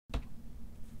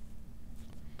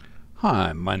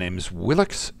Hi, my name is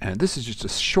Wilx, and this is just a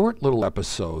short little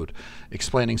episode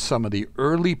explaining some of the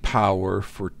early power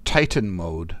for Titan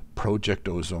mode Project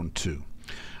Ozone 2.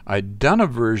 I'd done a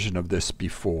version of this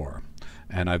before,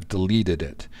 and I've deleted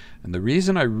it. And the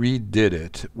reason I redid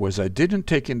it was I didn't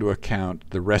take into account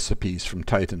the recipes from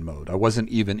Titan mode. I wasn't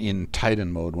even in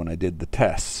Titan mode when I did the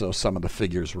test, so some of the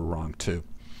figures were wrong too.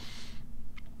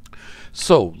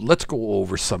 So let's go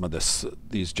over some of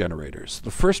these generators.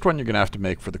 The first one you're going to have to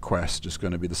make for the quest is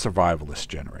going to be the Survivalist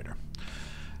Generator.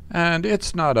 And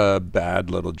it's not a bad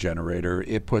little generator.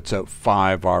 It puts out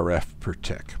 5 RF per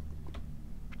tick.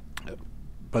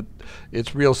 But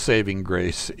its real saving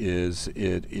grace is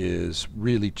it is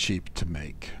really cheap to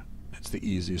make. It's the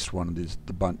easiest one of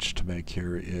the bunch to make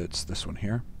here. It's this one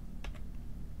here.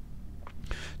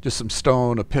 Just some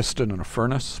stone, a piston, and a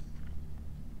furnace.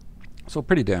 So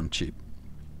pretty damn cheap.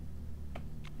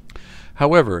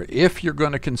 However, if you're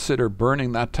going to consider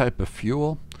burning that type of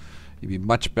fuel, you'd be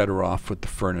much better off with the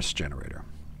furnace generator.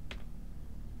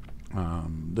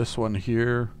 This one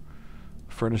here,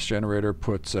 furnace generator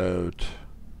puts out,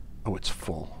 oh, it's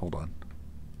full, hold on.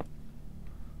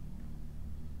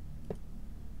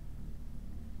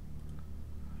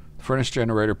 Furnace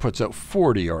generator puts out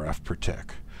 40 RF per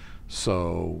tick,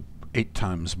 so 8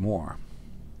 times more.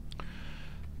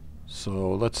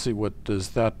 So let's see, what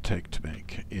does that take to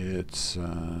make? It's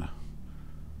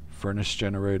furnace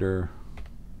generator.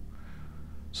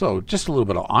 So just a little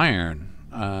bit of iron,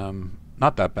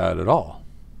 not that bad at all.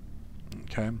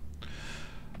 Okay.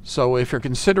 So if you're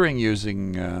considering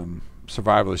using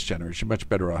survivalist generators, you're much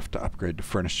better off to upgrade to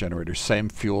furnace generators. Same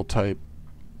fuel type,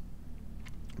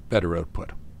 better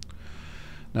output.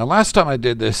 Now last time I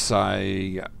did this,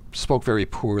 I spoke very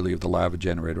poorly of the lava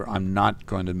generator. I'm not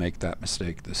going to make that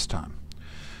mistake this time.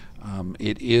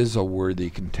 It is a worthy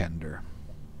contender.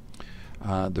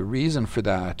 The reason for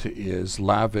that is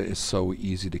lava is so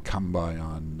easy to come by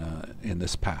on in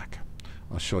this pack.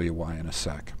 I'll show you why in a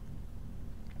sec.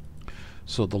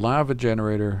 So the lava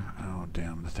generator, oh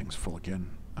damn, the thing's full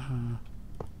again.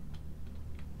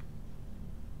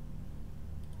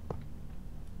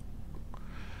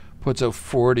 Puts out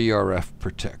 40 RF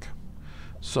per tick.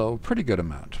 So pretty good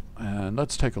amount. And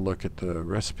let's take a look at the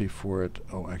recipe for it.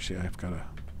 Oh, actually I've got to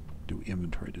do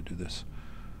inventory to do this.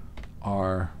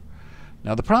 R.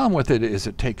 Now the problem with it is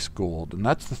it takes gold, and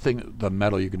that's the thing, the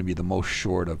metal you're going to be the most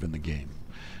short of in the game.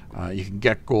 You can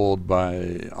get gold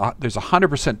by, there's a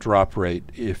 100% drop rate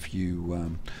if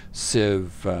you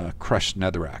sieve crushed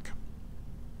netherrack.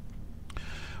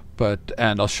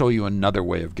 And I'll show you another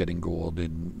way of getting gold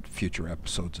in future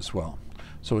episodes as well.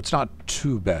 So it's not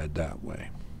too bad that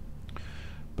way.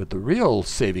 But the real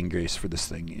saving grace for this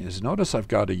thing is, notice I've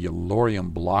got a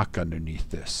Yellorium block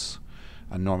underneath this.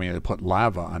 And normally I put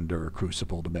lava under a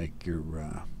crucible to make your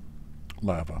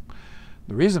lava.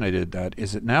 The reason I did that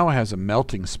is it now has a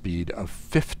melting speed of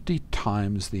 50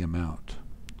 times the amount.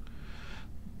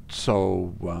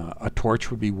 So a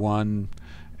torch would be 1,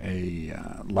 a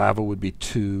lava would be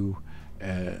 2,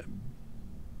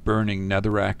 burning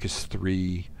netherrack is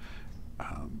 3,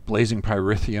 blazing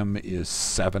pyrithium is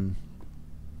 7.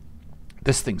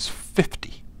 This thing's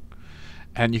 50.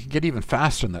 And you can get even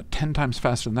faster than that, 10 times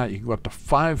faster than that. You can go up to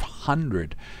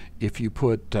 500 if you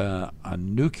put a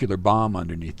nuclear bomb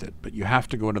underneath it. But you have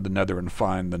to go into the nether and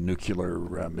find the nuclear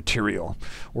material,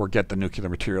 or get the nuclear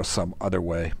material some other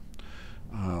way,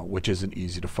 which isn't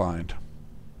easy to find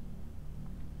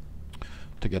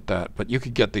to get that. But you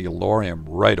could get the Yellorium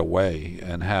right away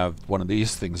and have one of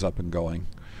these things up and going.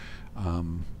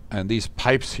 And these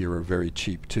pipes here are very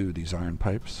cheap too, these iron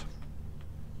pipes.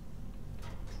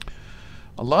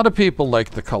 A lot of people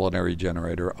like the culinary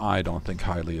generator. I don't think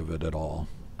highly of it at all.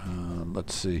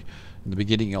 Let's see. In the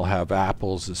beginning you'll have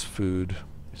apples as food.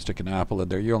 You stick an apple in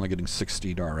there, you're only getting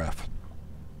 16 RF.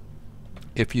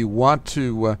 If you want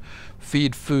to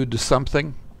feed food to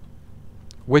something,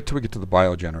 wait till we get to the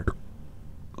biogenerator.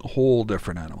 A whole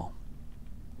different animal.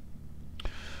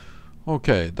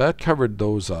 Okay, that covered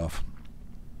those off.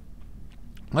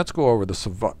 Let's go over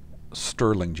the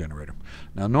Stirling Generator.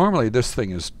 Now normally this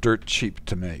thing is dirt cheap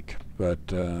to make, but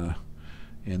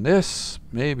in this,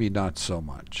 maybe not so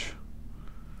much.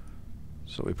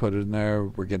 So we put it in there,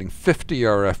 we're getting 50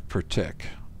 RF per tick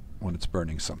when it's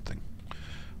burning something.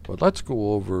 But let's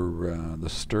go over the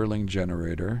Stirling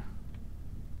Generator.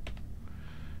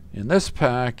 In this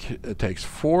pack, it takes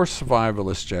 4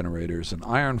 survivalist generators, an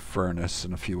iron furnace,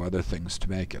 and a few other things to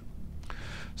make it.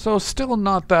 So still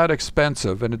not that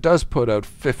expensive, and it does put out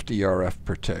 50 RF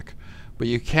per tick. But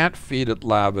you can't feed it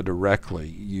lava directly.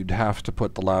 You'd have to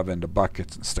put the lava into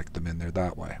buckets and stick them in there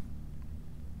that way.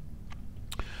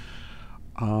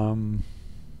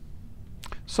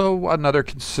 So another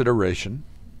consideration.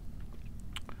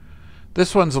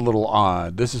 This one's a little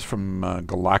odd. This is from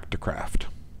Galacticraft.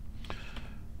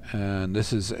 And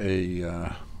this is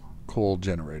a coal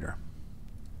generator.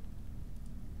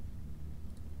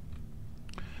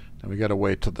 Now we got to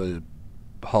wait till the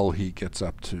hull heat gets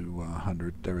up to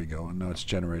 100. There we go. And now it's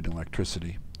generating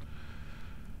electricity.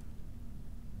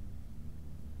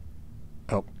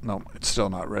 Oh, no, it's still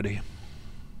not ready.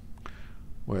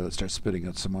 Well, let's start spitting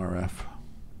out some RF.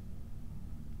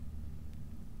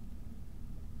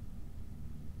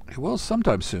 It will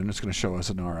sometime soon. It's going to show us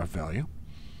an RF value.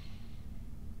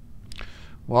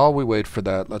 While we wait for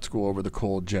that, let's go over the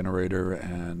coal generator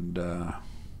and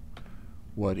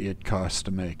what it costs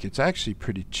to make. It's actually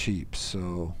pretty cheap,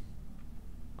 so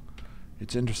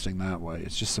it's interesting that way.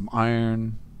 It's just some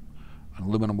iron, an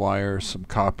aluminum wire, some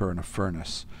copper, and a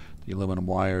furnace. The aluminum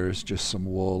wire is just some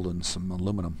wool and some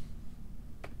aluminum.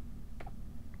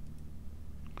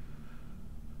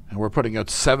 And we're putting out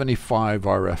 75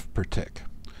 RF per tick.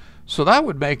 So that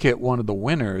would make it one of the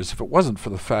winners if it wasn't for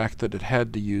the fact that it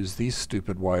had to use these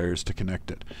stupid wires to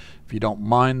connect it. If you don't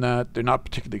mind that, they're not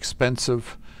particularly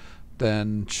expensive,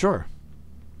 then sure.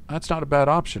 That's not a bad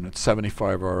option. It's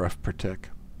 75 RF per tick.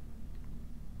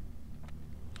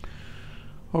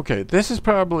 Okay, this is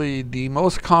probably the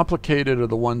most complicated of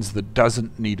the ones that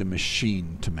doesn't need a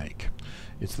machine to make.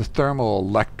 It's the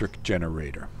Thermoelectric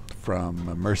Generator from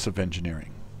Immersive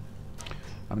Engineering.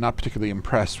 I'm not particularly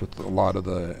impressed with a lot of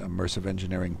the immersive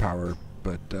engineering power,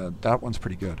 but that one's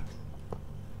pretty good.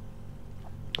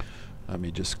 Let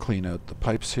me just clean out the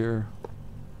pipes here.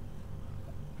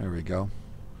 There we go.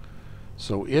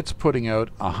 So it's putting out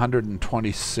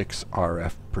 126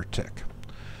 RF per tick.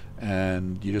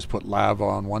 And you just put lava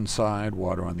on one side,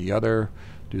 water on the other.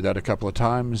 Do that a couple of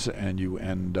times, and you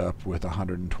end up with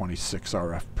 126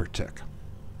 RF per tick.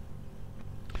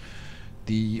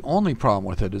 The only problem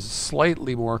with it is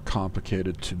slightly more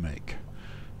complicated to make.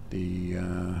 The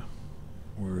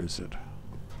where is it?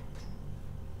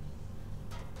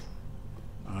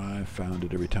 I found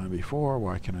it every time before.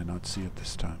 Why can I not see it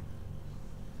this time?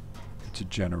 It's a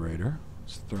generator.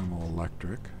 It's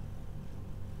thermoelectric.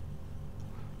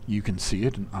 You can see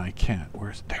it and I can't.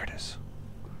 Where's it? There it is.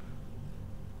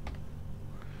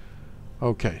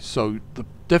 Okay, so the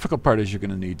difficult part is you're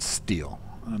going to need steel.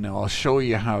 Now I'll show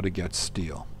you how to get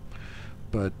steel.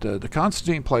 But the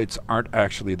Constantine plates aren't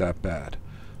actually that bad.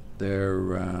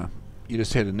 They're you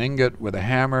just hit an ingot with a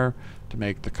hammer to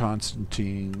make the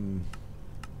Constantine.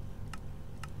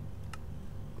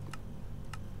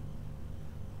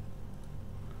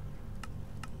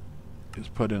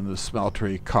 Just put in the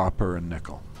smeltery copper and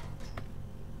nickel.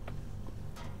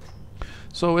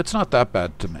 So it's not that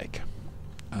bad to make.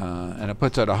 And it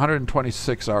puts out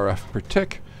 126 RF per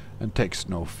tick and takes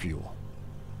no fuel.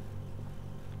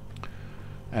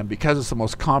 And because it's the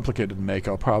most complicated to make,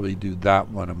 I'll probably do that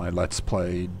one in my Let's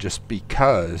Play just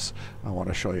because I want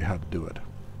to show you how to do it.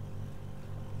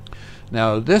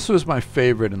 Now, this was my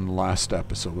favorite in the last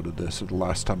episode of this, or the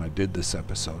last time I did this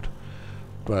episode.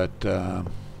 But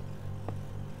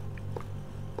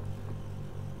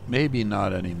maybe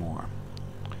not anymore.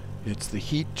 It's the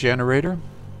heat generator,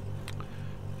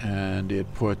 and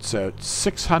it puts out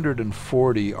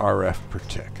 640 RF per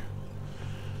tick.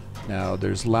 Now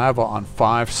there's lava on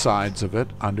 5 sides of it,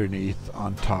 underneath,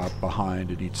 on top, behind,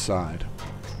 and each side.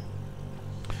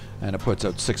 And it puts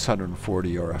out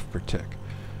 640 RF per tick.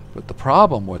 But the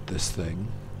problem with this thing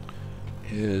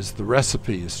is the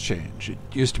recipe has changed. It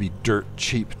used to be dirt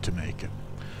cheap to make it.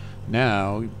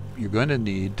 Now you're going to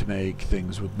need to make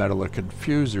things with metallic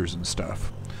infusers and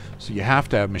stuff. So you have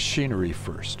to have machinery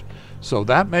first. So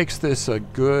that makes this a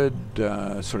good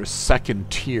sort of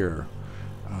second tier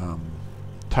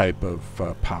type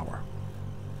of power.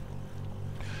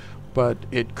 But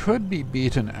it could be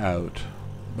beaten out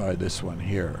by this one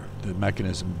here, the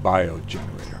Mechanism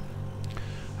Biogenerator.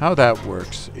 How that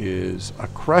works is a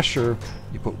crusher,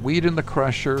 you put wheat in the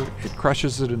crusher, it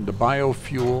crushes it into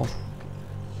biofuel.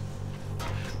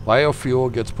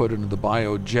 Biofuel gets put into the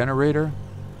biogenerator,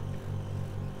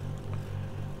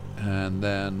 and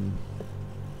then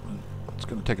it's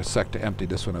going to take a sec to empty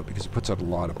this one out because it puts out a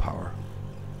lot of power.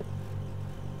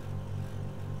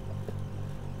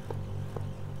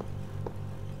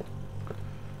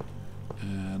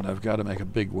 And I've got to make a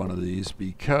big one of these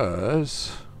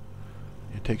because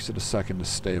it takes it a second to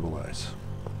stabilize.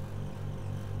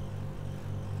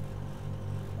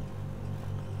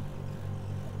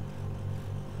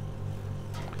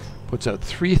 Puts out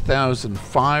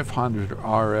 3,500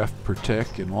 RF per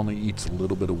tick and only eats a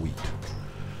little bit of wheat.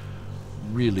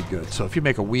 really good. So if you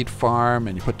make a wheat farm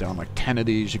and you put down like 10 of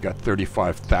these, you got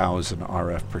 35,000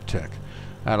 RF per tick.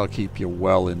 That'll keep you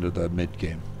well into the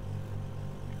mid-game.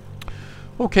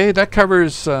 Okay, that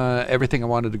covers everything I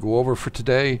wanted to go over for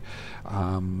today.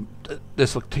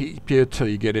 This will keep you till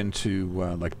you get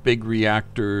into like big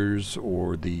reactors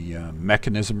or the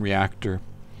mechanism reactor.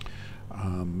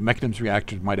 Mechanism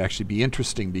reactors might actually be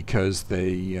interesting because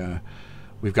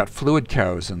we've got fluid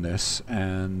cows in this,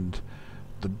 and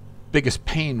the biggest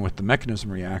pain with the mechanism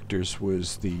reactors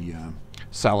was the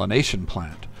salination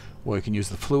plant. Well, you can use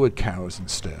the fluid cows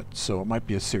instead, so it might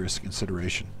be a serious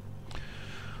consideration.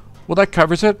 Well, that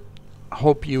covers it. I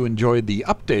hope you enjoyed the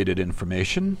updated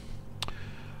information.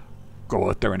 Go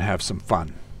out there and have some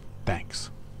fun. Thanks.